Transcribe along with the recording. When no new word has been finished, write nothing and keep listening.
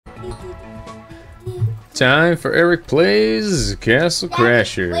Time for Eric Plays Castle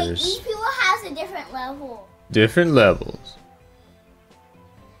Crashers. Wait, each people has a different level. Different levels.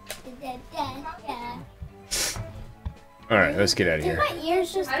 Alright, let's get out of here. My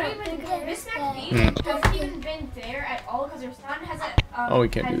ears just I don't even. Miss McPhee hasn't even been there at all because her son has a. Oh, we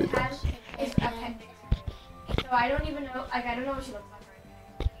can't do the has dogs. his appendix. So I don't even know. Like I don't know what she looks like right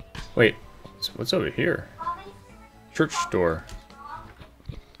now. Wait, so what's over here? Church store.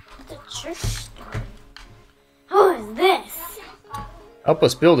 The church store. What is this? Help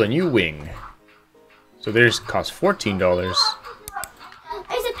us build a new wing. So theirs costs $14.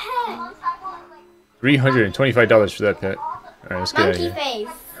 There's a pet. $325 for that pet. Alright, let's get out of Monkey here. face.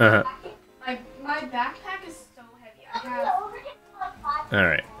 My backpack is so heavy. I have.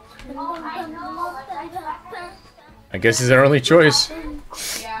 Alright. I guess this is our only choice.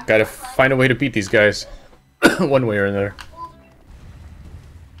 Yeah. Gotta find a way to beat these guys. One way or another.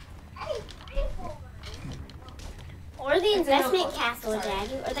 Or the investment castle,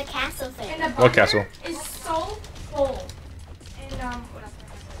 Daddy. Or the castle thing. And the What bunker castle? is so full. And what else?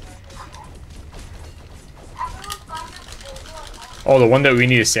 Oh, the one that we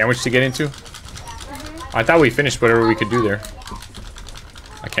need a sandwich to get into? I thought we finished whatever we could do there.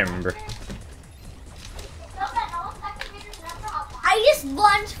 I can't remember. I just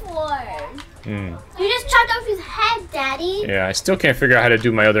lunged forward. Hmm. You just chopped off his head, Daddy. Yeah, I still can't figure out how to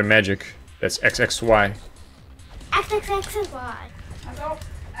do my other magic. That's XXY. XXX and Y. I don't.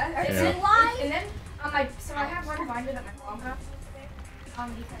 Yeah. And then so I have one binder that my mom got today. Because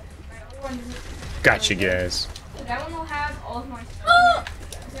my other one doesn't. Gotcha, guys. So that one will have all of my stuff.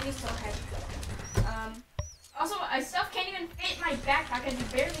 It's gonna be so heavy. Also, my stuff can't even fit in my backpack. I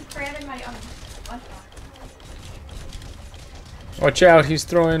barely crammed in my lunchbox. Watch out, he's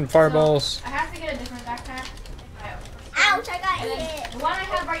throwing fireballs. So I have to get a different backpack. Ouch, I got And then hit. the one I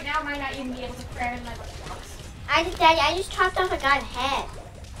have right now might not even be able to cram in my lunchbox. Daddy, I just chopped off a guy's head.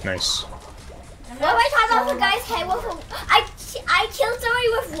 Nice. What if I chopped off a guy's head with I killed somebody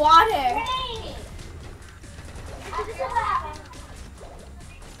with water.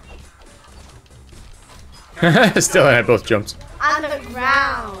 Still, I had both jumps. On the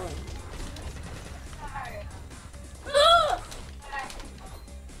ground.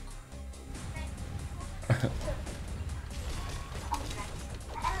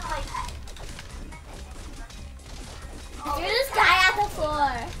 There's this guy at the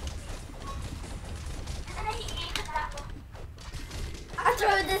floor. I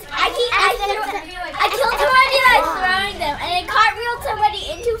threw this. I killed somebody by throwing them, and then cartwheeled somebody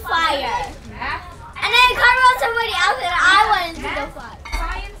into fire. And then I cartwheeled somebody else, and I went into the fire.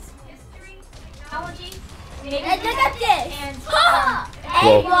 Science, history, technology, And look at this. and Whoa.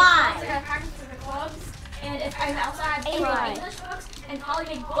 And why? I got practice for the clubs, and if I also had And why? English books and probably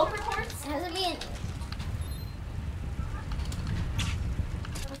make book reports. Doesn't mean.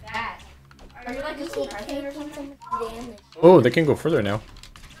 What's that? Are you like a school president or something? Oh, they can go further now.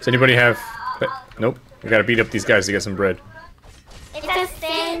 Does anybody have... Nope. We gotta beat up these guys to get some bread. It's a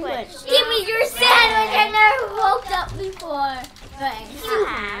sandwich. Give me your sandwich. I never woke up before. But you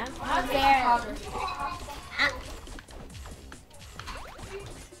have. I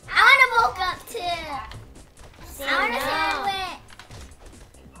want to woke up too. I want a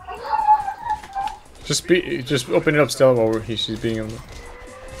sandwich. Just open it up, Stella, while she's being on the...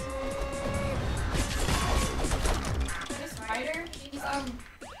 This spider, she's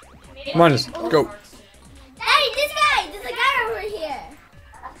Come on, just go. Hey, this guy. There's a guy over here.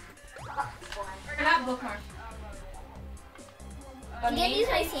 Or not bookmark. I'm gonna use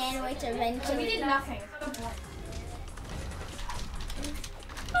my sandwich We eventually. did nothing.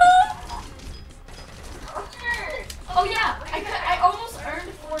 Oh yeah, I almost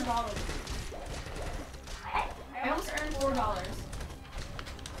earned $4. I almost earned $4.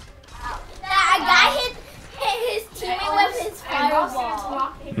 That guy hit his teammate with his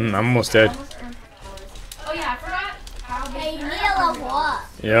fireball. I'm almost dead. Oh yeah, I forgot how big. Hey, you need a level up.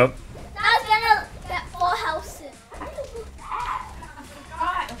 Yep. That's gonna get full health soon. I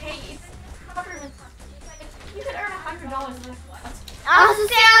forgot. Okay, it's covered with. You could earn $100 with what? Also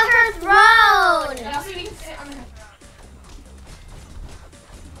stay on her throne. And also you can sit on the.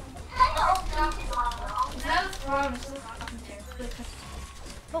 It's not a throne. It's just a fucking chair. It's really cushy.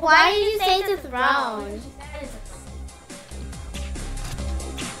 But why did you say it's a throne? That is a throne.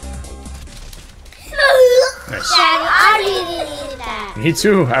 Nice. Daddy, I really needed that. Me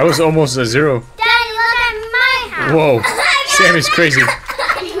too. I was almost a 0. Daddy, look at my house. Whoa. Sammy's crazy. My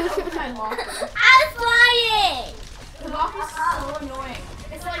locker. I'm flying. The locker's so annoying.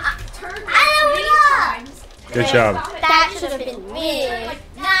 It's like turned I don't know. like 3 times. Good job. That should have been me.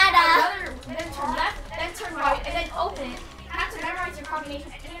 Not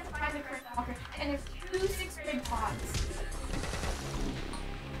elimination, and you have to find the correct walker. And there's 2 6-grade pods.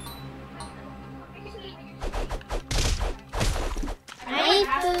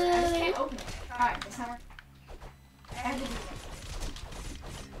 I just can't open it. Alright, it's not working. I have to do it.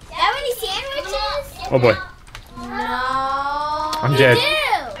 That many sandwiches? Oh boy. No. I'm You dead.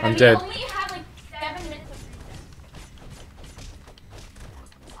 do. I'm dead. We only have like 7 minutes of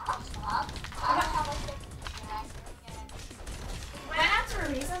we went out to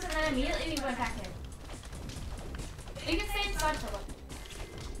recess and then immediately we went back in. You can stay inside for a little.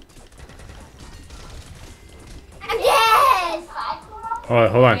 I'm dead. Oh,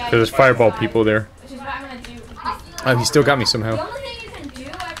 hold on. There's fireball people there. Which is what I'm gonna do. Oh, he still got me The somehow. only thing you can do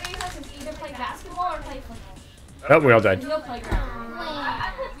at recess is either play basketball or play football. Oh, we all died. There's no playground.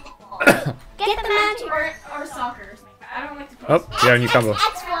 Get the magic. Or soccer. I don't like to play Oh, soccer. yeah, new combo.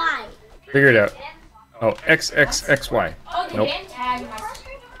 XY. Figure it out. Oh, XXXY. Oh, you Nope. didn't tag my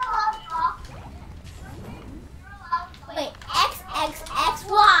Wait,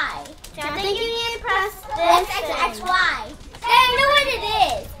 XXXY. So I think you need to press this. XXXY. I know what it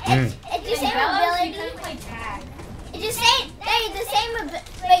is. It's the same you ability. couldn't play tag. It's the same. It's the same. But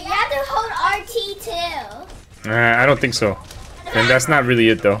you have to hold RT too. I don't think so. And that's not really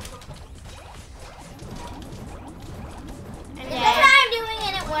it though. That's what I'm doing,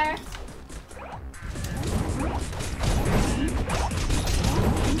 and it works.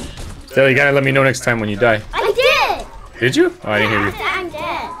 Still, you gotta let me know next time when you die. I did. Did you? Oh, I didn't hear you. I'm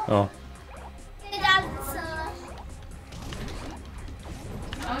dead. Oh. Good job, son.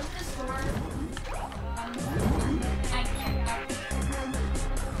 I went to the store. I checked out.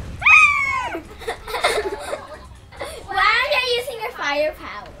 Why aren't you using your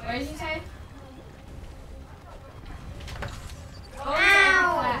firepower? What did you say? Oh,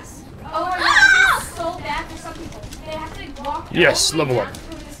 Ow. class. Oh, no, this is so bad for some people. They have to walk Yes, all the way level down up.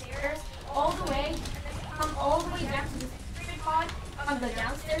 through the stairs, all the way, and then come all the way back to the 6th grade pod, on the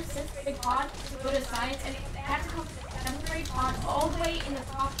downstairs 6th grade pod to go to science, and they have to come to the 7th grade pod all the way in the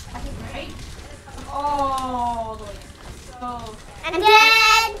top 2nd grade, all the way. So, I'm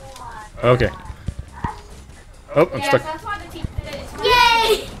dead. Okay. Oh, I'm yeah, stuck. so that's why the teacher did it.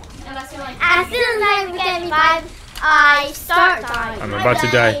 Yay! Unless you're like, As soon as I get revived, I start dying. I'm about to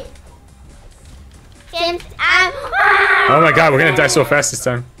die. Since I'm. Oh my god, we're gonna die so fast this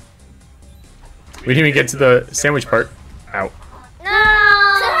time. We didn't even get to the sandwich part. Ow. No!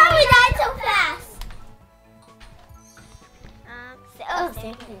 Somehow we died so fast.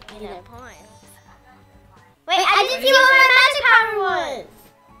 Wait, I didn't see what my magic power was.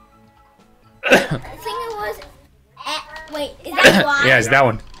 I think it was. Wait, is that why? Yeah, it's that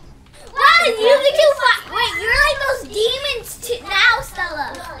one. Wow, you can do wait, you're like those demons now,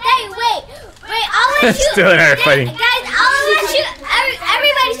 Stella. Hey, wait, I'll let you. Stella and I are fighting. Guys, I'll let you.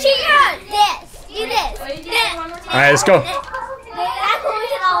 Everybody, shoot your this. Do this. what did you This. say one more time? Alright, let's go. That's what we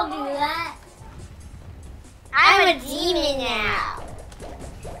can all do that. I'm a demon now.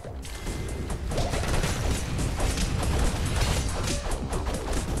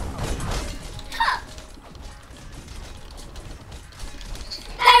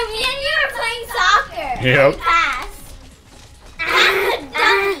 Hey, me and you were playing soccer. Yep. Pass.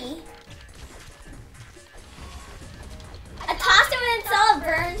 Dummy. I tossed him and Stella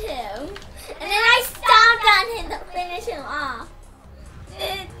burned him. And then I stomped on him to finish him off.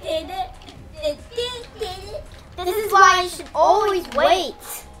 This is why you should always wait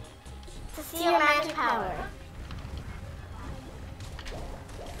to see your magic power.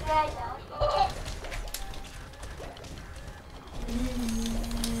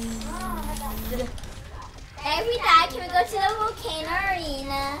 Every night, can we go to the volcano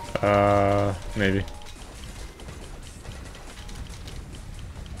arena? Maybe.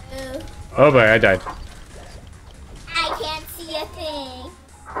 Ooh, Oh boy, I died. I can't see a thing.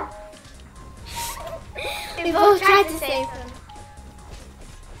 We both tried to save him.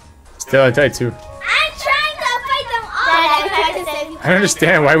 Still, I died too. I'm trying to fight them all. Dad, I tried to save you. I don't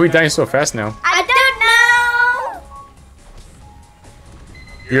understand. Why are we dying so fast now? I don't know.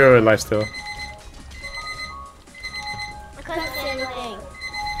 You're alive still. I couldn't see anything.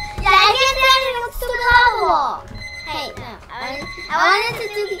 Yeah, I can't stand it. It's too level. Hey, no. I wanted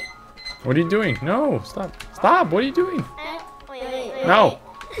to do the. What are you doing? No, stop. Stop. What are you doing? Wait. No.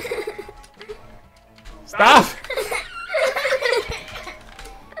 Stop.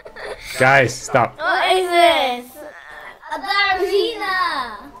 Guys, stop. What is this? The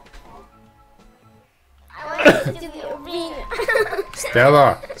arena. I wanted to do the arena.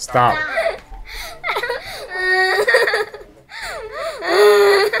 Stella, stop.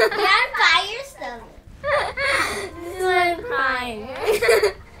 You're on fire still. This is what I'm crying.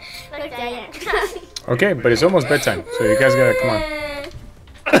 Okay, but it's almost bedtime, so you guys gotta come on.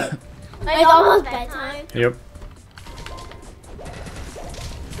 It's almost bedtime. Yep.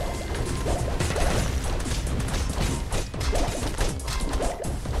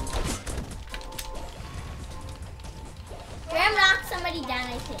 Graham knocked somebody down,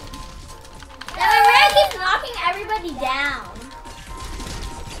 I think. No, Ray keeps knocking everybody down.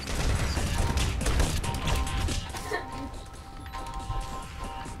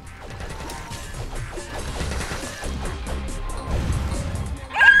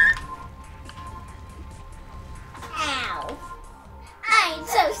 Ow. I'm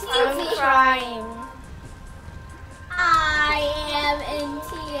so stupid. I'm crying. I am in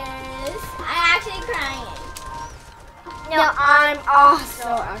tears. I'm actually crying. No, I'm also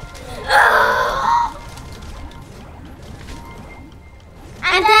actually.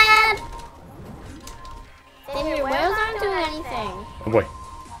 And then Then your wheels aren't doing anything. Oh boy.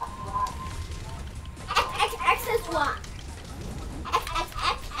 X is Y.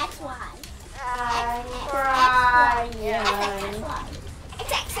 X, Y. I'm crying.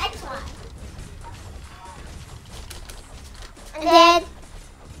 X, Y. And then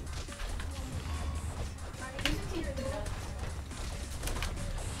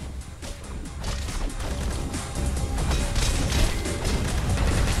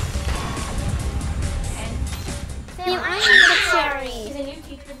Sam, I need the cherry. He's a new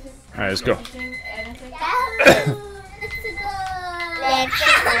teacher. Alright, let's go.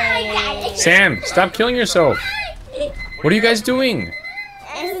 Sam, stop killing yourself. What are you guys doing?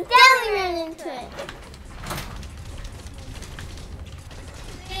 And Deli ran into it.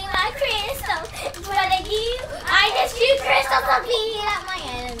 My crystals, but I just shoot crystals to beat up my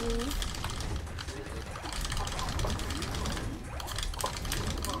enemies.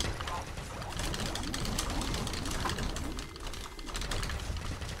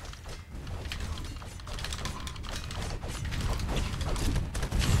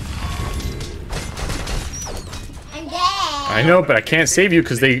 I'm dead. I know, but I can't save you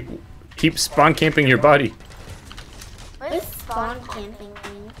because they keep spawn camping your body. What is spawn camping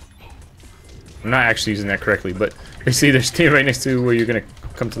mean? I'm not actually using that correctly, but basically they're staying right next to where you're gonna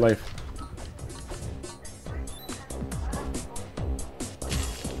come to life.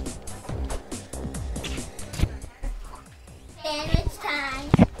 Sandwich time.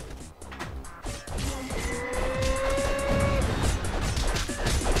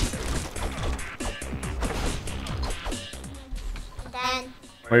 Then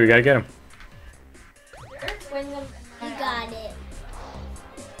Wait, we gotta get him. you got it.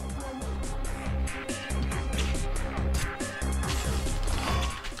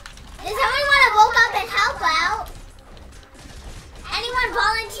 Does someone want to woke up and help out? Anyone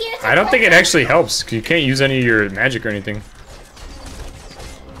volunteer to I don't think woke it up? actually helps. 'Cause you can't use any of your magic or anything.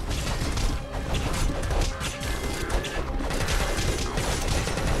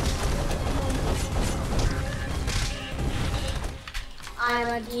 I'm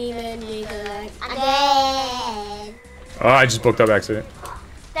a demon nigga. I'm dead. Oh, I just booked up accident.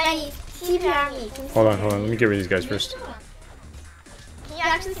 Daddy, CPR me. Can you Hold on. Let me get rid of these guys first. Can you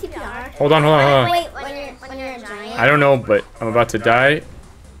actually CPR? Hold on. Wait, when you're a giant. I don't know, but I'm about to die.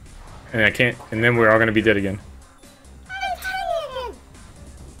 And I can't, and then we're all gonna be dead again. I'm tiny again.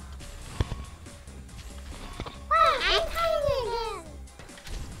 Wow, I'm tiny again.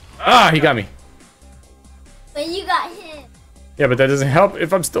 Ah, he got me. But you got him. Yeah, but that doesn't help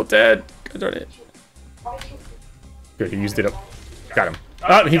if I'm still dead. God darn it. Good, he used it up. Got him.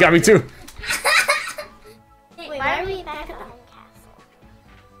 Oh, he got me too. Wait, why are we back at the home castle?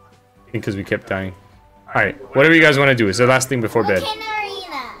 Because we kept dying. Alright, whatever you guys want to do. It's the last thing before bed. Volcano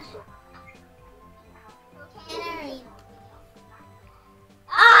Arena. Volcano Arena.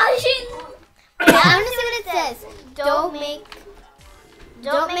 Oh, shoot. Yeah, I'm just see what it says. Don't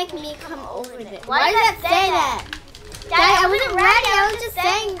make me come over there. Why does that say that? Daddy, I wasn't ready. I was just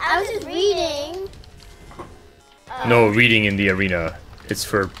saying. I was just reading. No reading in the arena. It's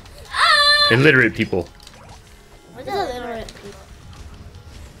for Ah! illiterate people. What's illiterate people?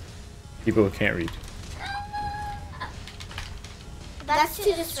 People who can't read. That's to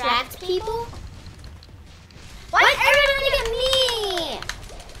distract people. Why is everyone looking at me?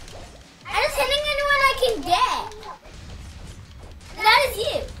 I'm just hitting anyone I can get. And that is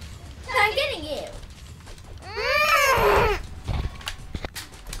you. And I'm getting you.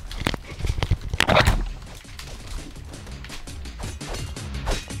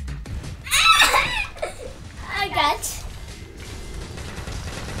 I got.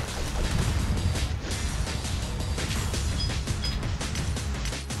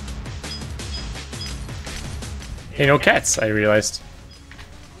 Hey, no cats, I realized.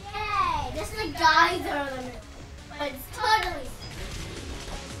 Yay! Just the guys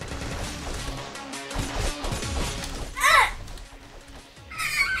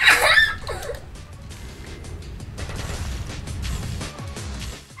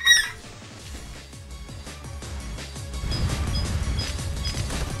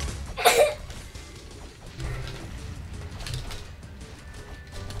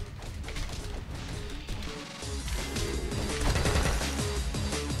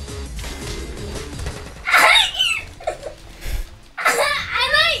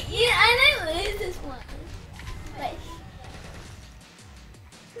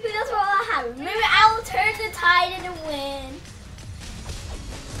Maybe that's what will happen. Maybe I will turn the tide and win.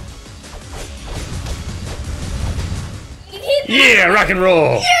 You keep Yeah, rock and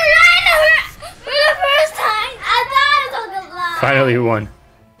roll. You're right for the first time. I thought it was gonna lie. Finally you won.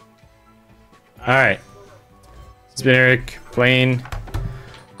 Alright. It's been Eric playing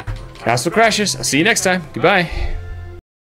Castle Crashers. I'll see you next time. Goodbye.